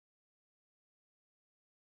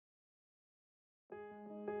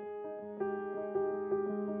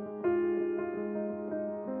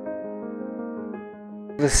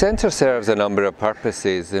The centre serves a number of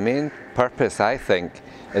purposes. The main purpose, I think,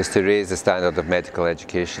 is to raise the standard of medical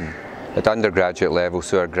education at undergraduate level,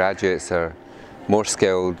 so our graduates are more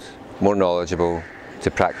skilled, more knowledgeable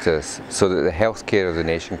to practice, so that the healthcare of the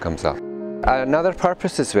nation comes up. Another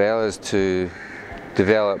purpose as well is to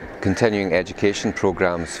develop continuing education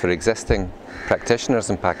programs for existing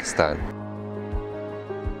practitioners in Pakistan.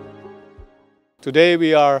 Today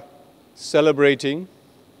we are celebrating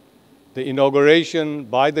the inauguration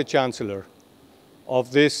by the Chancellor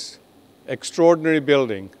of this extraordinary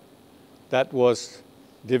building that was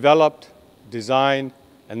developed, designed,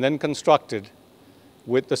 and then constructed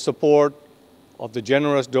with the support of the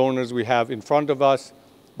generous donors we have in front of us,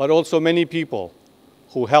 but also many people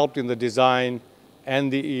who helped in the design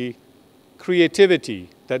and the creativity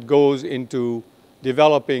that goes into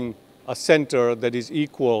developing a center that is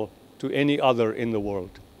equal to any other in the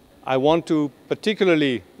world. I want to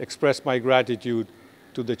particularly express my gratitude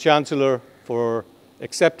to the Chancellor for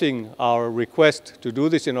accepting our request to do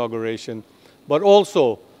this inauguration, but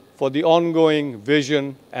also for the ongoing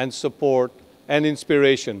vision and support and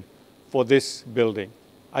inspiration for this building.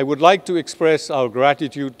 I would like to express our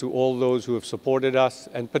gratitude to all those who have supported us,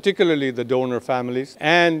 and particularly the donor families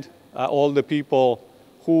and all the people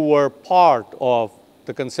who were part of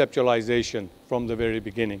the conceptualization from the very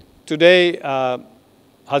beginning. Today,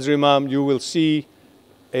 Hazar Imam, you will see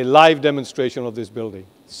a live demonstration of this building.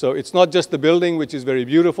 So it's not just the building, which is very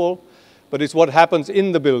beautiful, but it's what happens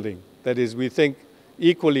in the building that is, we think,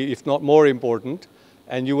 equally, if not more important.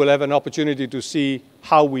 And you will have an opportunity to see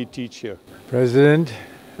how we teach here. President,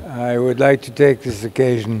 I would like to take this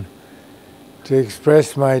occasion to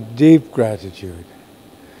express my deep gratitude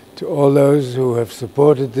to all those who have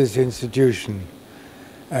supported this institution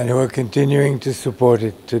and who are continuing to support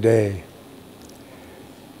it today.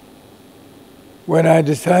 When I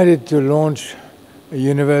decided to launch a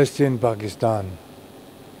university in Pakistan,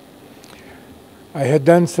 I had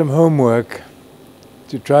done some homework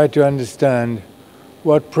to try to understand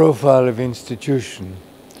what profile of institution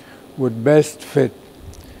would best fit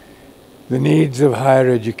the needs of higher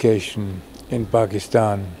education in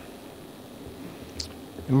Pakistan.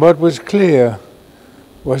 And what was clear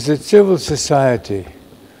was that civil society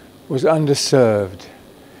was underserved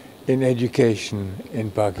in education in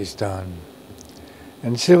Pakistan.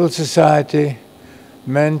 And civil society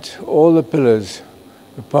meant all the pillars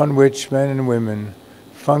upon which men and women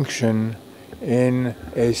function in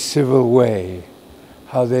a civil way,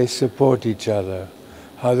 how they support each other,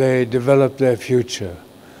 how they develop their future,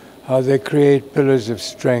 how they create pillars of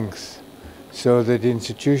strength so that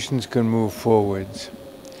institutions can move forwards.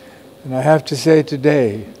 And I have to say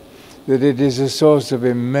today that it is a source of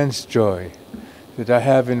immense joy that I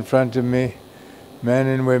have in front of me men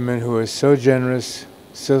and women who are so generous,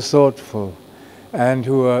 so thoughtful, and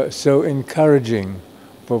who are so encouraging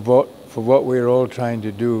for what we're all trying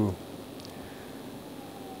to do.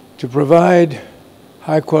 To provide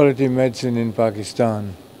high-quality medicine in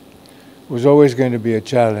Pakistan was always going to be a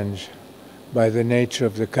challenge by the nature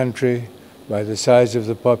of the country, by the size of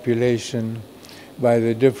the population, by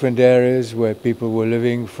the different areas where people were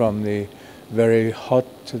living, from the very hot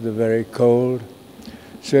to the very cold.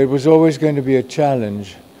 So it was always going to be a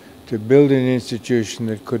challenge to build an institution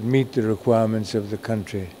that could meet the requirements of the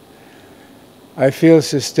country. I feel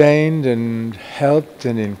sustained and helped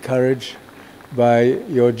and encouraged by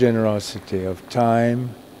your generosity of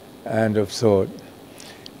time and of thought.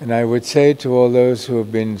 And I would say to all those who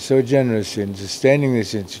have been so generous in sustaining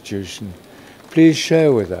this institution, please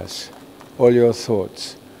share with us all your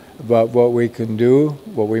thoughts about what we can do,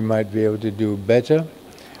 what we might be able to do better,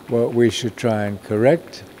 what we should try and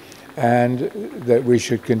correct, and that we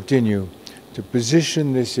should continue to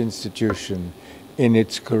position this institution in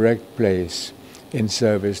its correct place in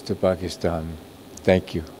service to Pakistan.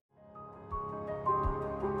 Thank you.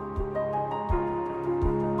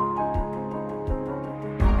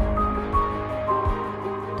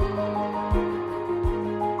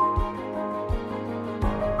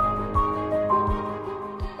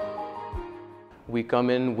 We come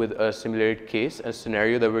in with a simulated case, a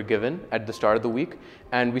scenario that we're given at the start of the week,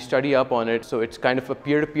 and we study up on it. So it's kind of a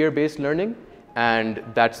peer-to-peer based learning, and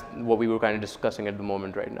that's what we were kind of discussing at the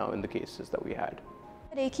moment right now in the cases that we had.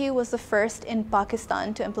 AQ was the first in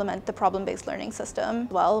Pakistan to implement the problem-based learning system.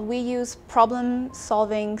 Well, we use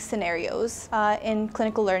problem-solving scenarios in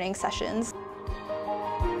clinical learning sessions.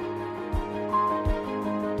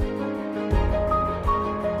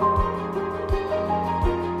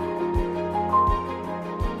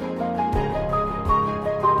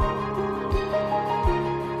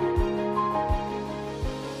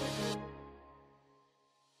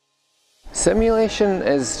 Simulation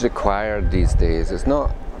is required these days. It's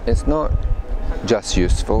not just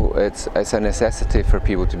useful. It's a necessity for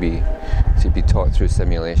people to be taught through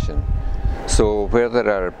simulation. So where there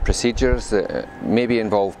are procedures that maybe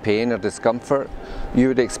involve pain or discomfort, you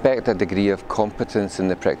would expect a degree of competence in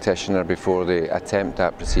the practitioner before they attempt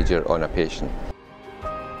that procedure on a patient.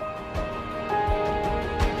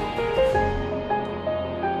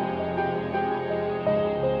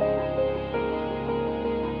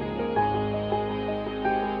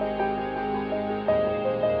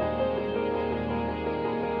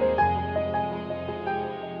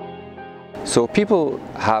 So people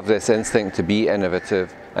have this instinct to be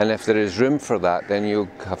innovative, and if there is room for that, then you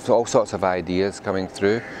have all sorts of ideas coming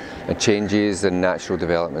through and changes in natural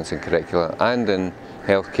developments in curricula and in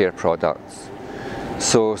healthcare products.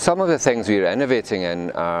 So some of the things we are innovating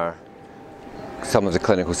in are some of the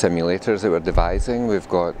clinical simulators that we're devising. We've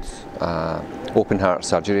got open heart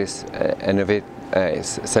surgery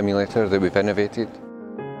simulator that we've innovated.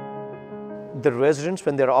 The residents,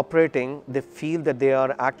 when they're operating, they feel that they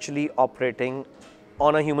are actually operating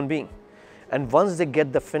on a human being. And once they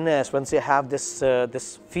get the finesse, once they have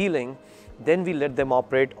this feeling, then we let them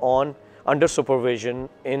operate under supervision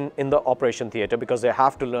in the operation theater, because they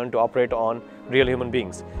have to learn to operate on real human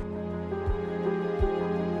beings.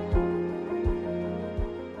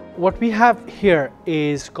 What we have here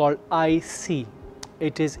is called IC.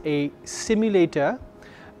 It is a simulator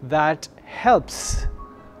that helps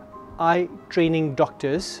eye training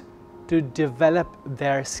doctors to develop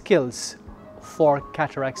their skills for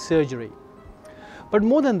cataract surgery. But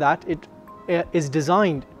more than that, it is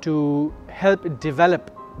designed to help develop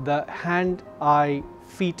the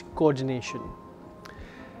hand-eye-feet coordination.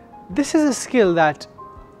 This is a skill that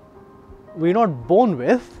we're not born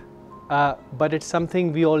with, but it's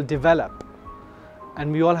something we all develop,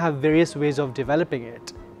 and we all have various ways of developing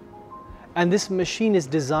it. And this machine is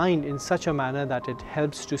designed in such a manner that it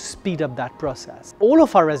helps to speed up that process. All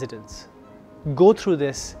of our residents go through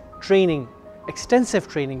this training, extensive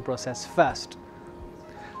training process first,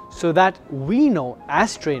 so that we know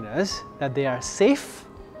as trainers that they are safe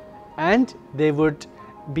and they would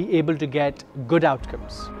be able to get good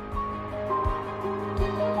outcomes.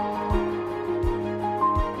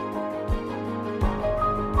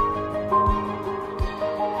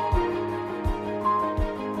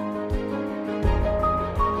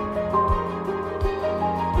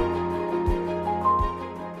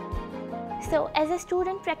 So as a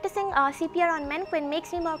student, practicing CPR on mannequin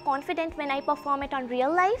makes me more confident when I perform it on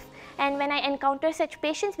real life and when I encounter such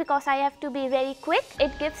patients, because I have to be very quick.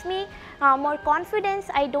 It gives me more confidence,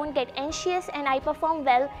 I don't get anxious, and I perform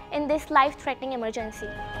well in this life-threatening emergency.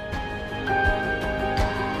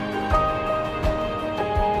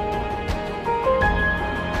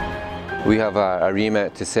 We have a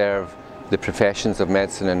remit to serve the professions of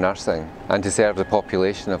medicine and nursing, and to serve the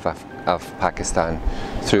population of Pakistan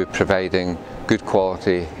through providing good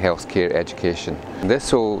quality healthcare education.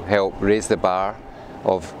 This will help raise the bar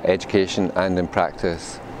of education and in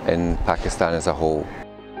practice in Pakistan as a whole.